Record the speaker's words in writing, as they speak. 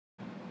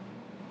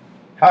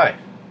Hi,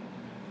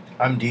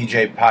 I'm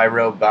DJ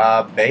Pyro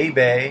Bob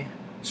Baby,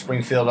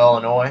 Springfield,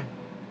 Illinois,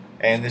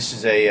 and this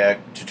is a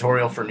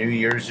tutorial for new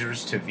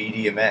users to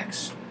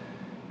VDMX.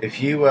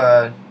 If you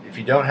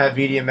don't have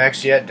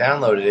VDMX yet,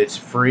 download it. It's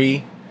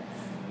free.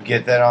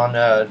 Get that on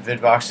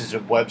VidBox's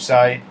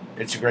website.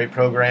 It's a great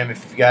program.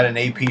 If you've got an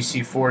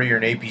APC40 or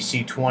an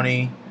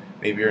APC20,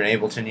 maybe you're an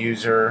Ableton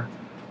user,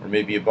 or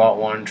maybe you bought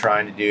one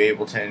trying to do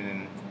Ableton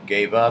and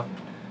gave up,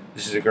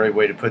 this is a great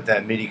way to put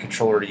that MIDI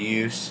controller to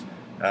use.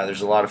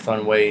 There's a lot of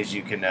fun ways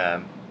you can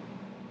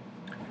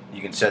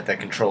set that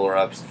controller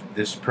up.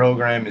 This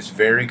program is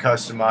very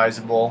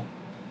customizable,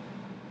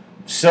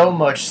 so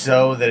much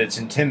so that it's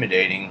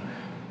intimidating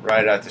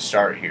right at the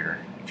start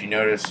here. If you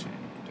notice,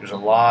 there's a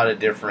lot of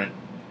different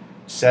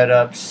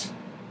setups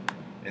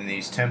in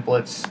these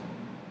templates,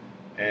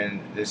 and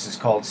this is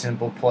called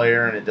Simple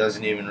Player, and it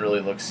doesn't even really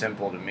look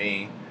simple to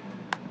me.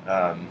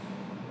 Here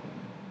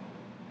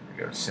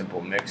we go,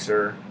 Simple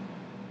Mixer.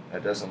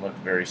 That doesn't look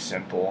very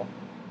simple.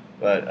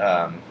 But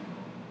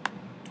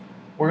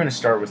we're going to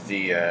start with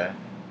the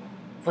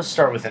let's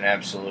start with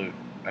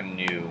a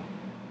new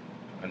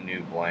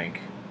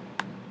blank,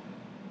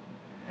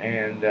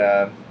 and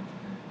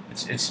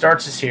it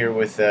starts us here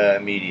with a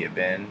media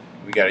bin.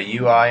 We got a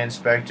UI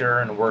inspector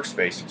and a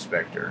workspace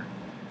inspector.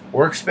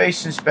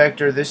 Workspace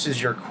inspector, this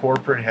is your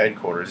corporate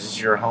headquarters. This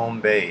is your home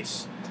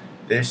base.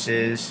 This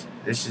is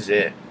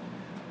it.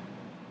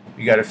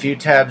 You got a few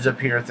tabs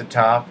up here at the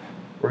top.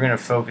 We're going to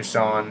focus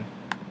on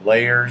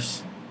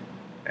layers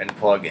and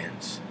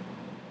plugins.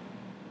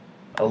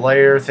 A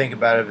layer, think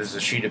about it as a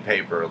sheet of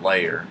paper. A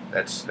layer,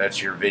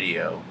 that's your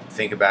video.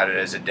 Think about it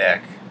as a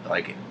deck,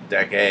 like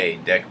deck A,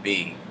 deck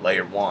B,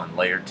 layer 1,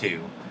 layer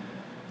 2.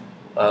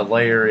 A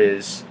layer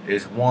is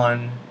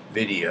one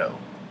video.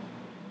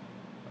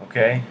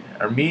 Okay?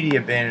 Our media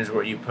bin is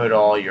where you put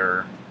all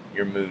your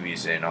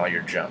movies in, all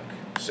your junk.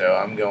 So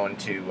I'm going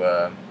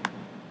to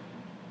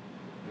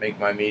make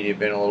my media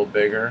bin a little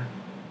bigger,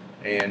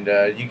 and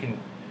you can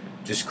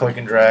just click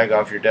and drag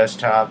off your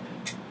desktop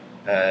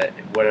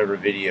whatever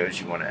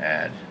videos you want to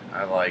add.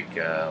 I like,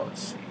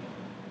 let's see,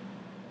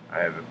 I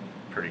have a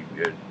pretty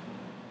good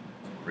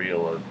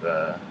reel of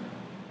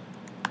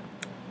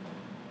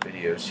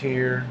videos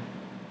here.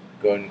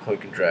 Go ahead and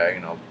click and drag,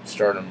 and I'll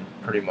start them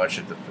pretty much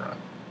at the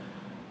front.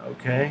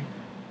 Okay.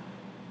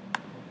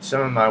 Some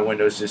of my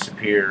windows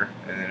disappear,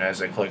 and then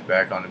as I click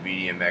back on the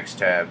VDMX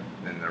tab,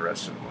 then the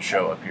rest of them will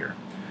show up here.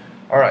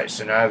 Alright,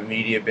 so now I have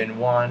media bin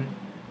 1.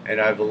 And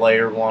I have a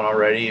layer 1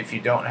 already. If you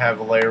don't have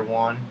a layer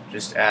 1,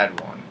 just add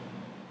one.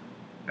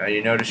 Now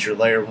you notice your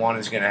layer 1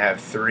 is going to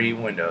have 3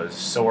 windows: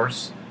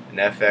 source, an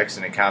FX,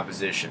 and a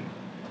composition.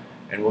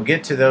 And we'll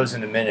get to those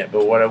in a minute,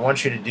 but what I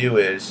want you to do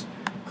is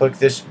click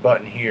this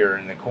button here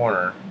in the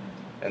corner,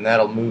 and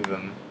that'll move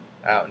them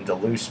out into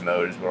loose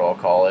mode is what I'll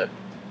call it.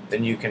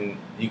 Then you can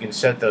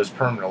set those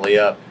permanently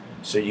up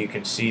so you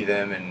can see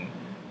them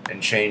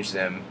and change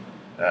them.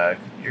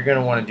 You're going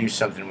to want to do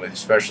something with,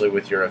 especially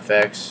with your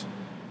effects,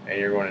 and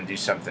you're going to do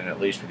something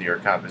at least with your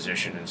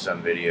composition in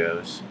some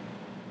videos,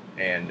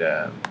 and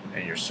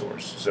your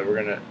source. So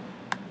we're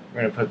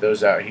gonna put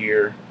those out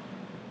here,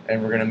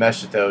 and we're gonna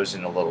mess with those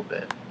in a little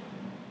bit.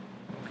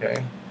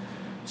 Okay.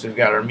 So we've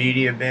got our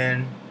media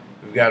bin.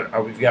 We've got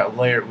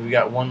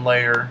one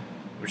layer,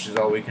 which is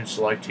all we can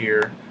select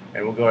here,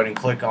 and we'll go ahead and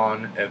click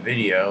on a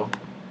video,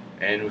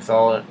 and with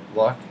all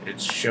luck,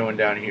 it's showing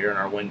down here in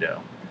our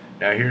window.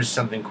 Now here's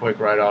something quick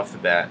right off the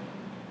bat.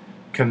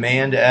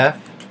 Command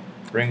F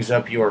brings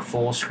up your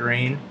full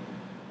screen.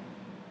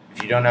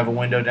 If you don't have a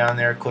window down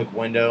there, click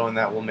window, and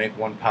that will make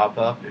one pop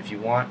up if you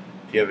want.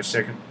 If you have a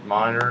second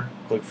monitor,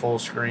 click full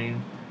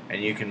screen,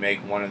 and you can make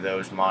one of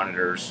those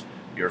monitors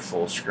your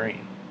full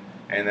screen.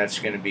 And that's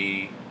going to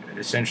be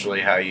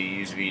essentially how you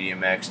use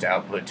VDMX to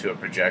output to a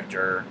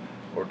projector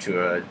or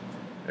to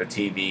a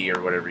TV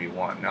or whatever you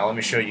want. Now let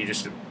me show you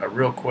just a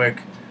real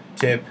quick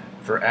tip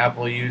for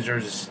Apple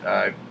users,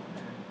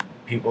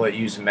 people that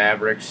use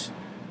Mavericks.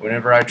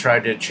 Whenever I try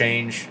to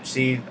change,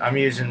 see, I'm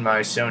using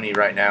my Sony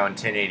right now in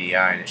 1080i,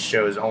 and it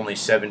shows only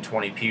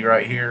 720p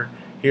right here.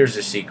 Here's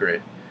the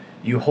secret.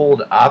 You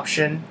hold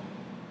Option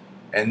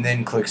and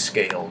then click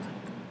Scaled,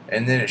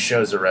 and then it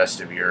shows the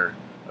rest of your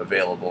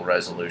available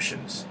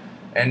resolutions.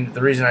 And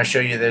the reason I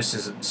show you this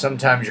is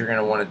sometimes you're going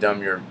to want to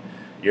dumb your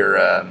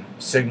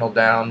signal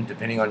down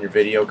depending on your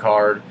video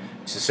card,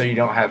 so you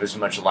don't have as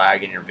much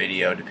lag in your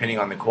video, depending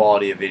on the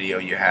quality of video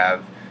you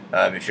have.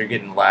 If you're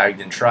getting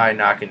lagged, then try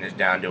knocking it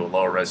down to a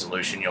lower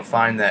resolution. You'll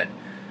find that,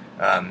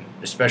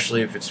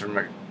 especially if it's from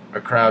a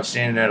crowd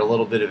standing at a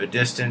little bit of a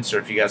distance, or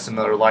if you got some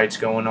other lights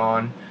going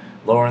on,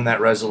 lowering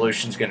that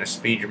resolution is going to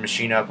speed your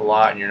machine up a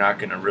lot, and you're not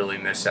going to really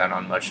miss out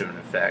on much of an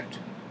effect.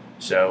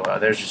 So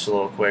there's just a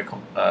little quick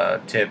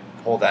tip.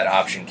 Hold that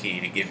Option key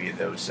to give you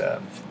those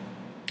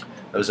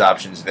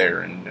options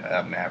there in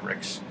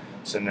Mavericks.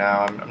 So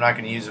now I'm not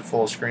going to use a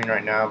full screen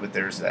right now, but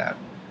there's that.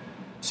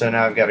 So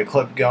now I've got a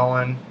clip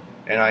going,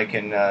 and I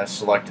can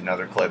select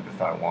another clip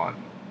if I want.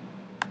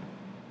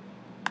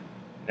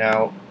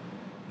 Now,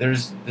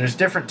 there's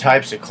different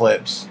types of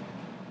clips.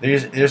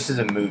 This is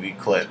a movie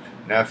clip.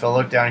 Now if I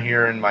look down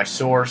here in my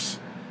source,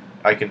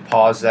 I can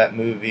pause that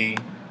movie,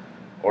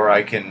 or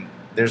I can,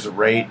 there's a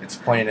rate, it's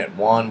playing at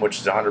 1,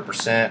 which is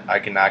 100%. I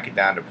can knock it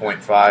down to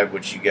 0.5,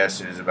 which you guess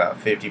is about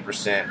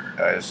 50%,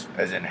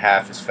 as in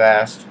half as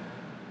fast.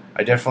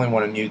 I definitely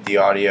want to mute the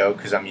audio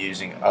because I'm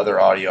using other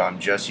audio. I'm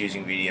just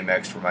using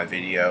VDMX for my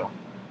video.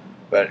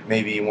 But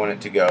maybe you want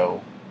it to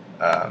go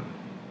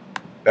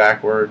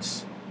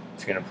backwards.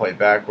 It's going to play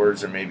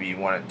backwards, or maybe you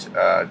want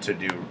it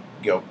to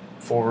go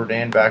forward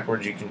and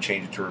backwards. You can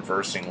change it to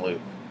reversing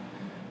loop.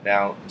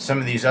 Now, some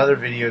of these other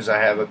videos I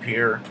have up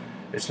here,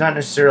 it's not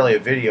necessarily a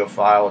video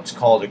file. It's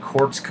called a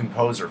Quartz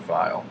composer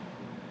file,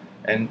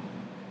 and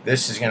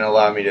this is going to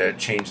allow me to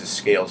change the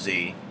scale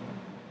Z.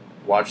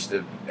 Watch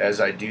as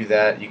I do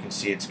that, you can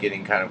see it's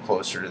getting kind of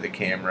closer to the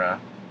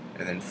camera,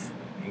 and then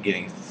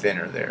getting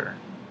thinner there.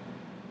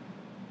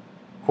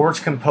 Quartz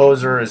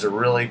Composer is a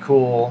really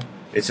cool,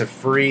 it's a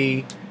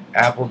free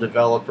Apple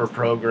developer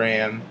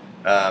program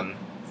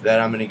that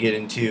I'm going to get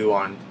into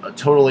on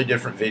totally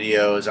different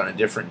videos on a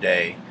different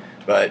day.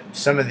 But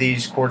some of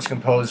these Quartz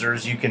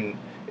Composers,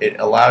 it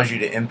allows you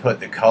to input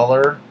the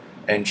color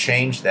and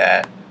change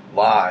that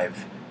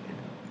live.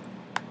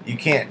 You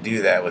can't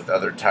do that with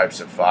other types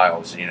of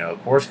files. You know,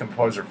 Quartz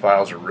Composer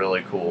files are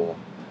really cool.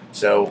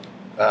 So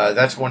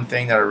that's one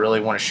thing that I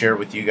really want to share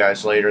with you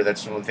guys later.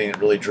 That's one thing that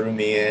really drew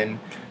me in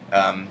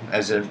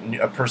as a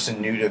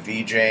person new to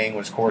VJing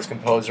was Quartz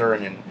Composer,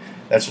 and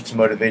that's what's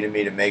motivated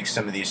me to make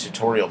some of these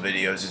tutorial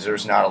videos. Is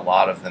there's not a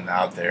lot of them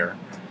out there.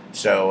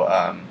 So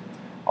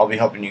I'll be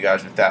helping you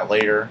guys with that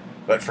later.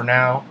 But for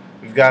now,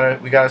 we got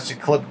us a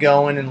clip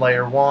going in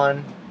layer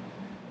 1.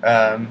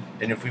 And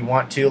if we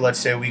want to, let's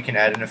say we can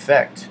add an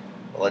effect.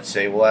 Let's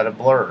say we'll add a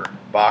blur,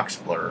 box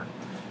blur,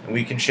 and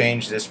we can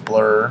change this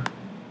blur.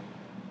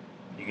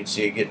 You can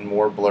see it getting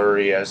more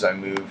blurry as I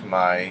move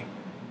my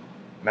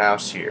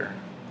mouse here.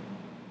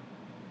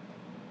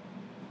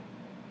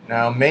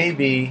 Now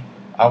maybe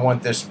I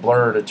want this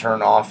blur to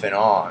turn off and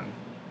on.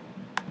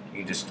 You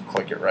can just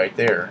click it right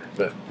there.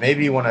 But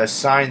maybe you want to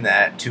assign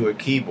that to a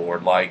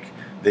keyboard like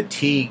the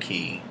T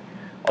key.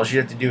 All you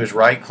have to do is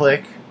right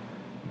click,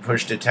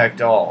 push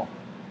detect all,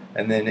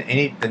 and then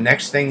the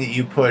next thing that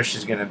you push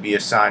is going to be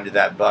assigned to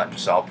that button.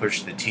 So I'll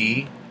push the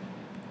T,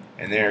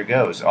 and there it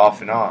goes,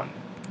 off and on.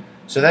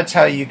 So that's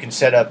how you can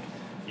set up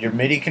your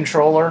MIDI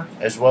controller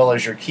as well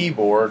as your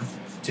keyboard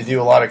to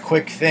do a lot of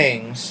quick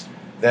things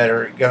that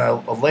are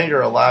going to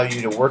later allow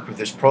you to work with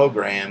this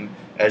program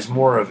as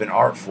more of an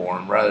art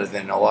form rather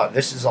than a lot.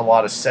 This is a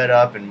lot of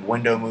setup and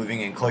window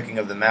moving and clicking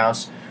of the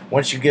mouse.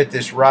 Once you get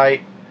this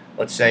right,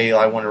 let's say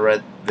I want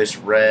to this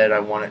red, I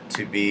want it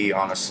to be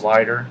on a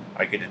slider.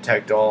 I could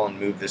detect all and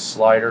move this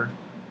slider.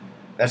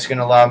 That's going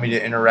to allow me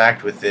to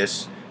interact with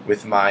this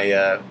with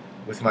my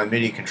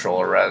MIDI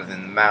controller rather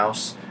than the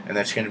mouse, and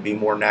that's going to be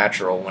more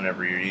natural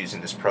whenever you're using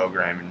this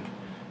program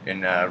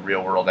in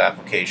real-world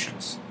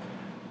applications.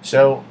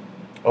 So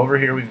over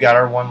here we've got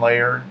our one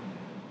layer.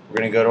 We're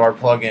going to go to our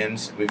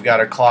plugins. We've got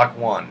our clock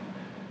 1.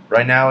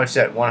 Right now it's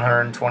at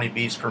 120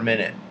 beats per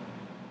minute.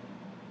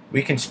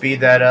 We can speed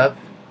that up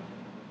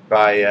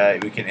by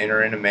we can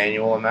enter in a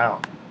manual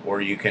amount, or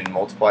you can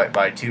multiply it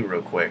by 2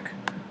 real quick,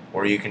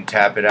 or you can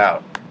tap it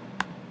out.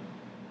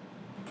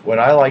 What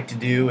I like to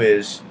do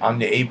is on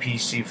the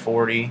APC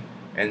 40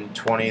 and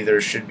 20 there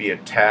should be a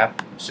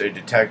tap, so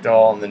detect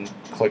all and then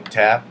click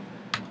tap,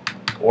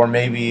 or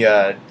maybe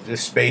the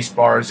space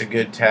bar is a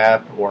good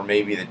tap, or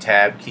maybe the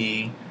tab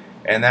key,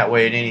 and that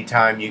way at any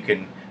time you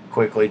can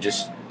quickly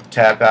just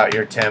tap out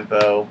your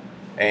tempo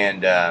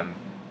and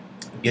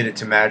get it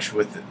to match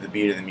with the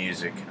beat of the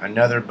music.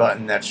 Another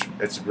button that's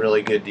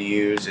really good to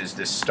use is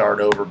this start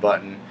over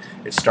button.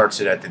 It starts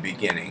it at the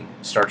beginning,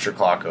 starts your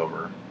clock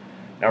over.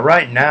 Now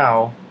right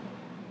now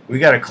we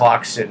got a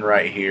clock sitting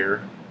right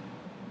here,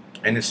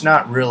 and it's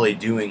not really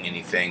doing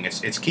anything.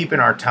 It's keeping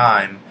our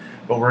time,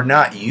 but we're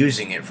not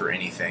using it for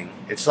anything.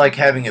 It's like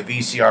having a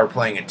VCR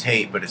playing a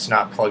tape, but it's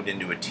not plugged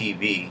into a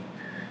TV.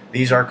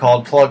 These are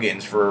called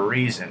plugins for a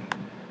reason.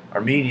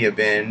 Our media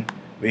bin,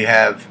 we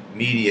have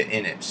media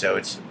in it, so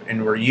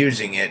and we're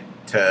using it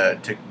to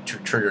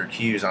trigger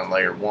cues on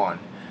layer 1.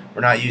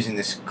 We're not using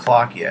this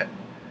clock yet.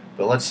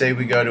 But let's say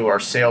we go to our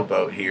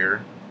sailboat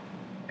here,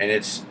 and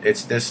it's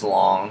this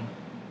long.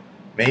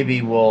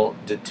 Maybe we'll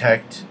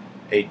detect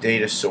a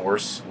data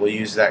source. We'll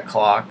use that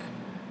clock,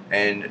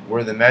 and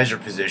where the measure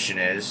position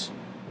is,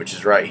 which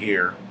is right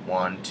here,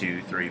 1,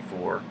 2, 3,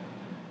 4,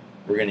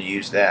 we're going to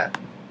use that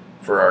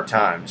for our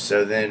time.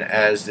 So then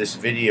as this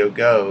video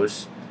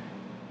goes,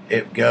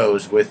 it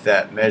goes with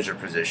that measure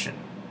position.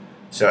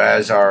 So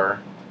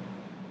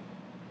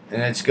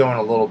and it's going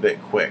a little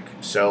bit quick,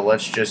 so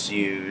let's just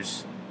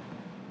use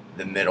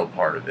the middle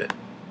part of it.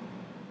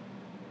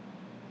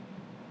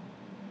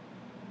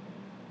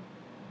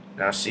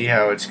 Now see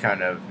how it's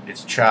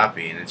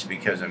choppy, and it's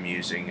because I'm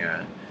using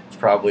it's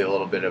probably a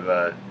little bit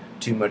of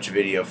too much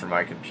video for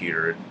my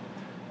computer.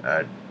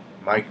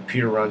 My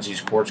computer runs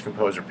these Quartz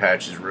Composer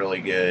patches really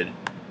good,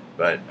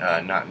 but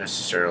not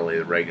necessarily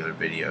the regular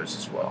videos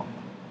as well.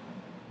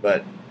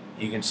 But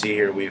you can see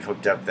here we've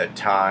hooked up that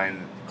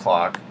time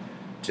clock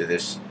to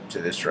this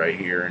right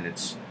here, and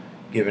it's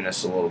given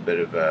us a little bit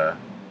of a,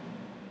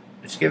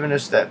 it's given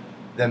us that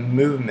the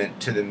movement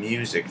to the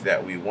music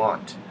that we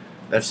want.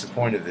 That's the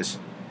point of this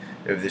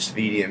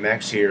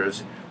VDMX here,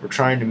 is we're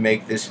trying to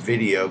make this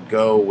video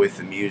go with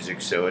the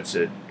music, so it's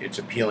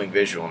appealing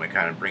visual, and it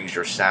kind of brings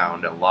your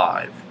sound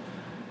alive.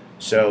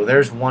 So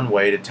there's one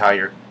way to tie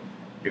your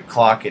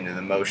clock into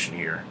the motion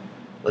here.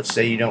 Let's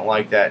say you don't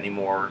like that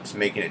anymore, it's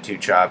making it too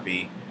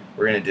choppy.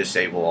 We're going to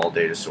disable all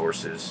data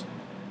sources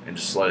and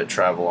just let it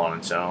travel on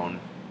its own,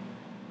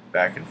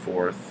 back and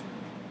forth.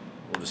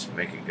 We'll just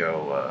make it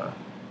go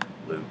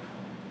loop.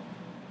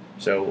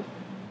 So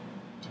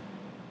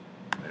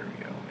there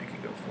we go, make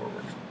it go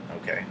forward.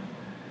 Okay.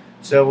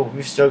 So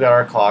we've still got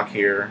our clock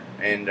here,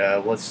 and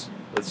let's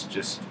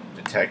just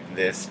detect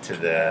this to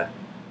the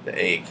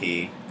A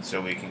key, so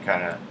we can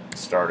kind of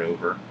start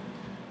over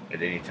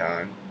at any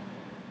time.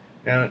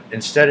 Now,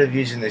 instead of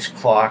using this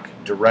clock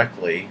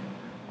directly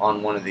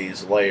on one of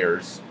these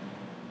layers,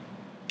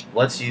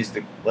 let's use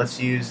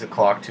the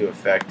clock to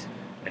affect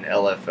an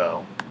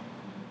LFO.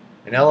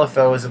 An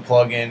LFO is a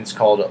plugin. It's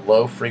called a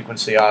low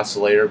frequency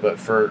oscillator, but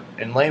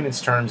in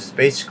layman's terms, it's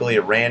basically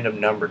a random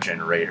number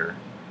generator.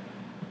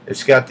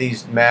 It's got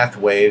these math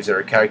waves that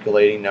are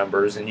calculating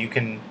numbers, and you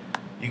can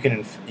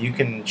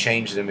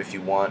change them if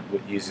you want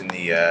using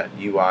the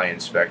UI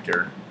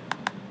inspector.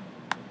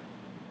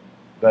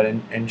 But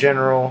in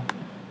general,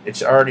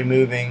 it's already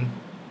moving.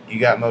 You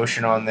got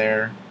motion on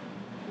there.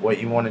 What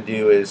you want to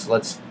do is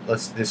let's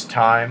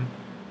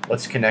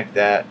connect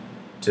that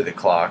to the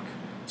clock.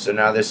 So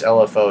now this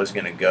LFO is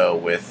going to go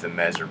with the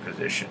measure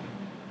position.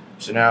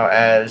 So now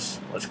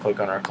let's click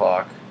on our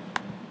clock.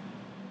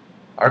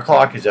 Our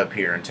clock is up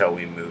here until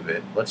we move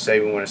it. Let's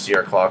say we want to see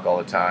our clock all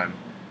the time.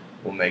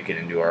 We'll make it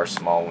into our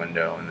small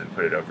window and then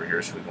put it over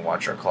here so we can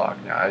watch our clock.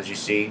 Now as you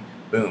see,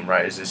 boom,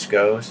 right as this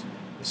goes,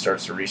 it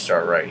starts to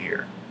restart right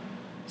here.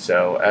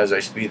 So as I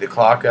speed the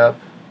clock up,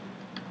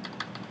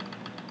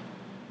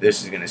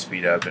 this is going to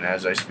speed up, and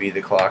as I speed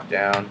the clock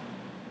down,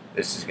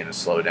 this is going to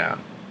slow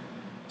down.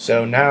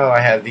 So now I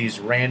have these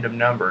random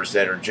numbers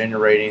that are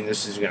generating.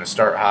 This is going to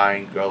start high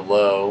and go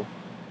low,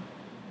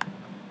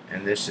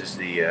 and this is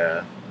the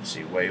let's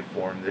see,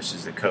 waveform. This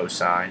is the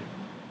cosine.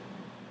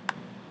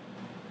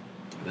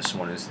 This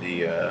one is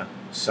the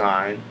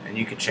sine, and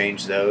you can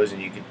change those,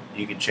 and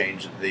you can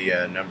change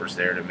the numbers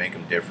there to make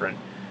them different.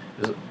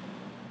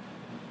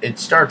 It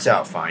starts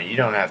out fine. You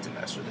don't have to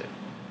mess with it.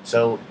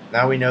 So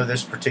now we know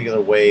this particular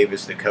wave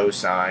is the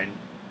cosine.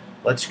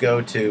 Let's go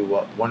to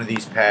one of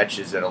these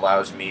patches that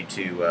allows me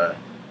to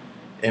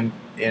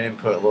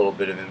input a little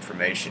bit of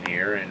information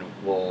here, and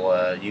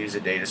we'll use a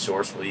data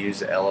source. We'll use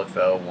the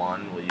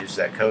LFO1. We'll use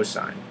that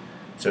cosine.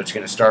 So it's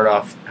going to start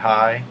off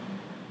high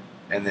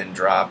and then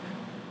drop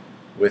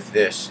with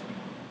this,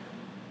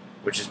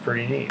 which is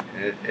pretty neat.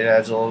 It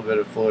adds a little bit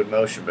of fluid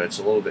motion, but it's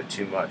a little bit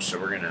too much. So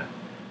we're going to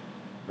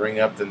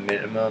bring up the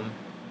minimum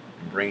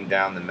and bring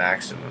down the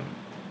maximum.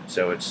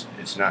 So it's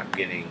not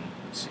getting,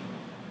 let's see,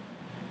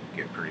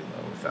 get pretty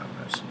low without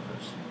messing with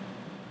this.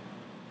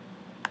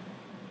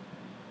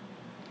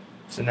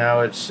 So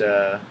now it's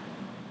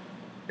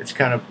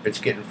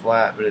getting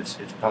flat, but it's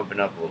pumping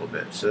up a little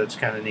bit. So that's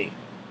kind of neat.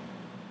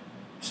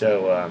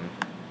 So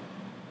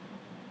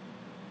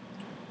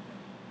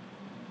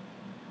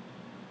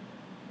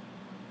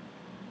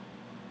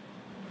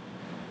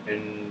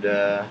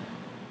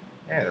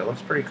yeah, that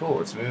looks pretty cool.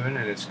 It's moving,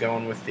 and it's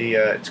going with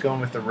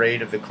the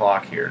rate of the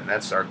clock here, and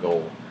that's our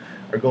goal.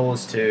 Our goal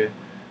is to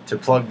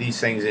plug these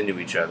things into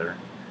each other.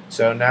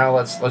 So now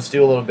let's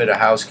do a little bit of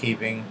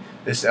housekeeping.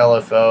 This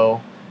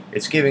LFO,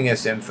 it's giving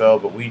us info,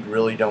 but we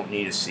really don't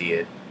need to see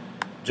it.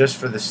 Just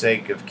for the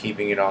sake of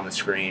keeping it on the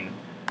screen,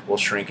 we'll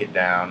shrink it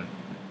down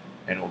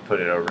and we'll put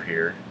it over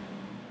here.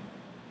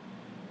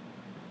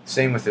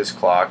 Same with this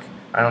clock.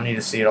 I don't need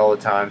to see it all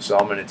the time, so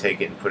I'm going to take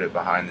it and put it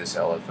behind this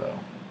LFO.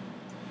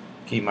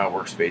 Keep my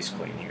workspace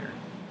clean here.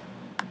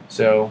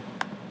 So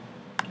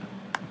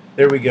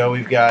there we go.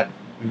 We've got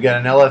an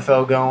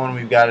LFO going.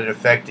 We've got it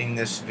affecting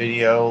this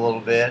video a little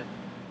bit,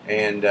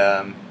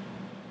 and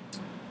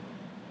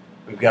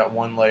we've got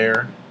one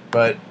layer.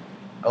 But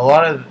a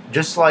lot of,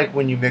 just like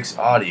when you mix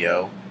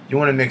audio, you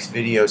want to mix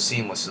video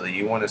seamlessly.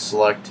 You want to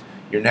select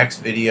your next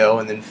video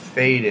and then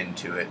fade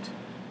into it.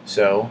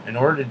 So in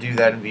order to do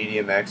that in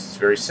VDMX, it's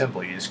very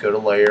simple. You just go to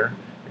layer,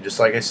 and just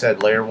like I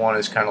said, layer 1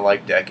 is kind of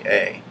like deck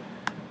A.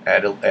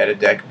 Add a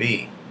deck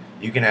B.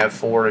 You can have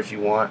 4 if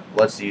you want.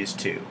 Let's use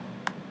 2.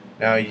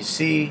 Now you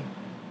see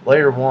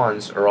layer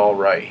 1s are all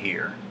right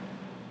here.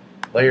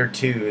 Layer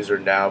 2s are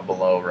now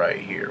below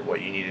right here.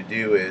 What you need to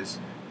do is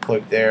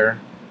click there,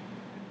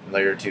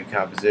 layer 2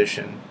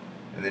 composition,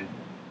 and then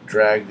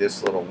drag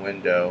this little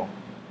window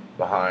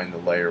behind the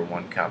layer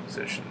 1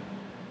 composition.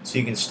 So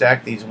you can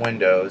stack these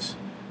windows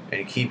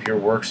and keep your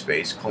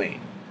workspace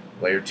clean.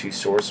 Layer 2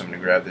 source, I'm going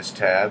to grab this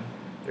tab.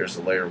 There's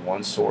the layer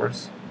 1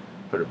 source.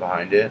 Put it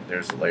behind it.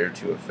 There's the layer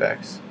 2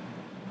 effects.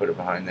 Put it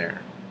behind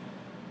there.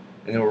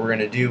 And then what we're going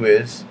to do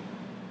is,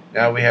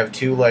 now we have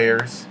 2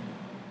 layers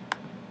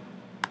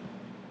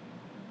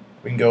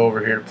we can go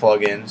over here to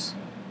plugins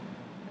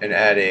and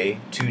add a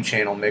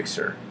 2-channel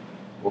mixer.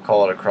 We'll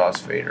call it a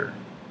crossfader.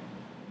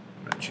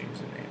 I'm going to change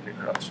the name to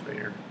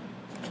crossfader.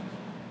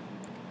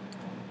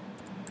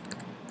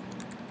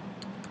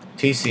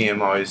 TCM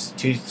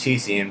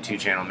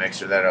 2-channel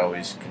mixer, that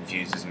always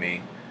confuses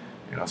me,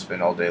 and I'll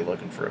spend all day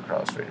looking for a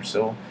crossfader.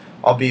 So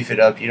I'll beef it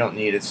up. You don't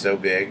need it so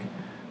big,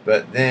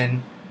 but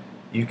then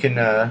you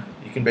can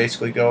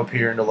basically go up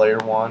here into layer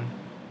 1,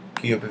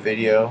 queue up a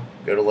video,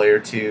 go to layer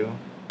 2,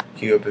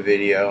 queue up a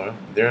video.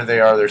 There they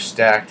are. They're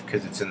stacked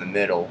because it's in the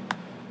middle,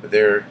 but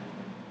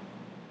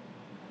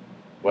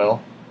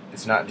well,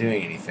 it's not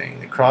doing anything.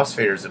 The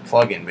crossfader is a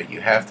plugin, but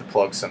you have to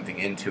plug something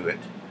into it.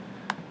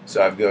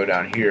 So I go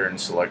down here and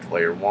select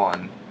layer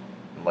 1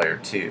 and layer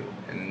 2,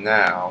 and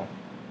now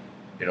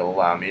it'll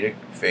allow me to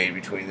fade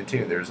between the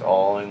two. There's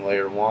all in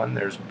layer 1,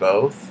 there's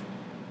both,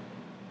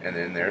 and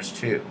then there's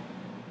 2.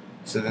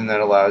 So then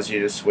that allows you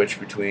to switch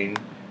between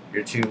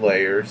your 2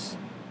 layers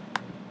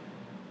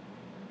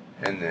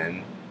and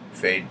then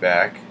fade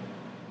back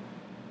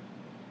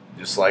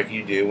just like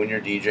you do when you're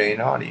DJing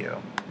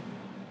audio.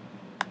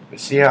 But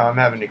see how I'm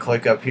having to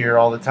click up here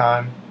all the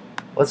time?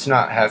 Let's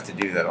not have to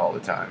do that all the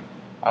time.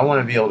 I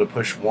want to be able to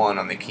push 1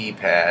 on the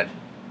keypad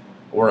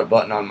or a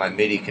button on my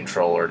MIDI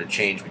controller to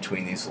change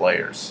between these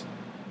layers.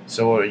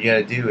 So what you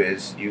gotta do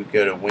is you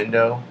go to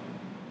Window,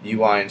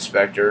 UI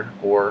Inspector,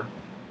 or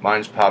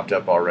mine's popped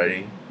up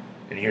already,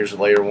 and here's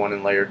layer 1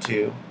 and layer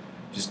 2.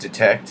 Just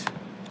detect,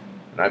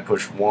 and I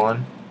push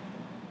 1,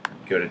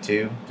 go to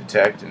 2,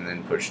 detect, and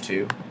then push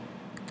 2.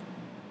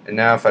 And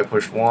now if I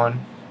push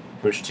 1,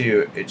 push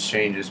 2, it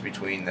changes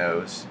between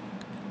those.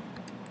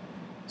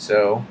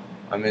 So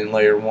I'm in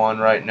layer 1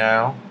 right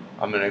now.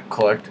 I'm going to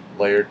collect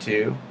layer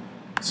 2,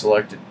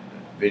 select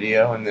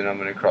video, and then I'm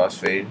going to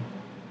crossfade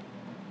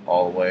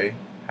all the way,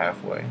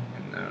 halfway,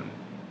 and then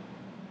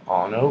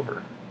on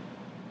over.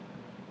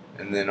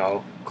 And then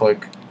I'll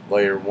click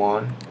layer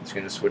 1. It's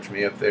going to switch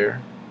me up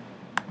there.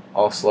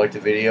 I'll select a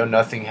video.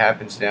 Nothing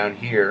happens down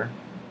here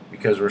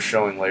because we're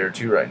showing layer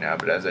 2 right now,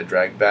 but as I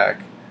drag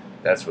back,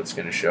 that's what's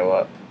going to show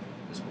up.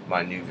 This is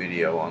my new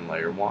video on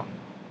layer 1.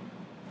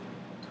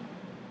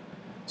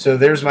 So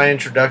there's my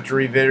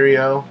introductory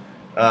video.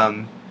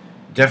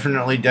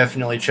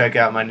 Definitely check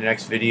out my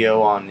next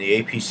video on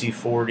the APC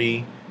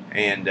 40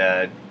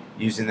 and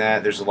using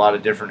that. There's a lot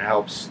of different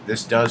helps.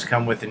 This does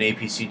come with an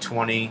APC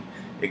 20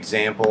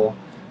 example,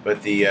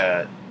 but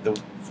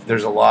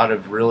there's a lot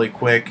of really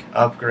quick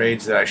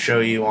upgrades that I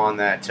show you on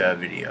that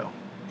video.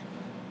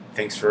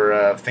 Thanks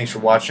for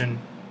watching.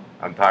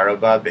 I'm Pyro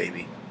Bob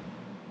Baby.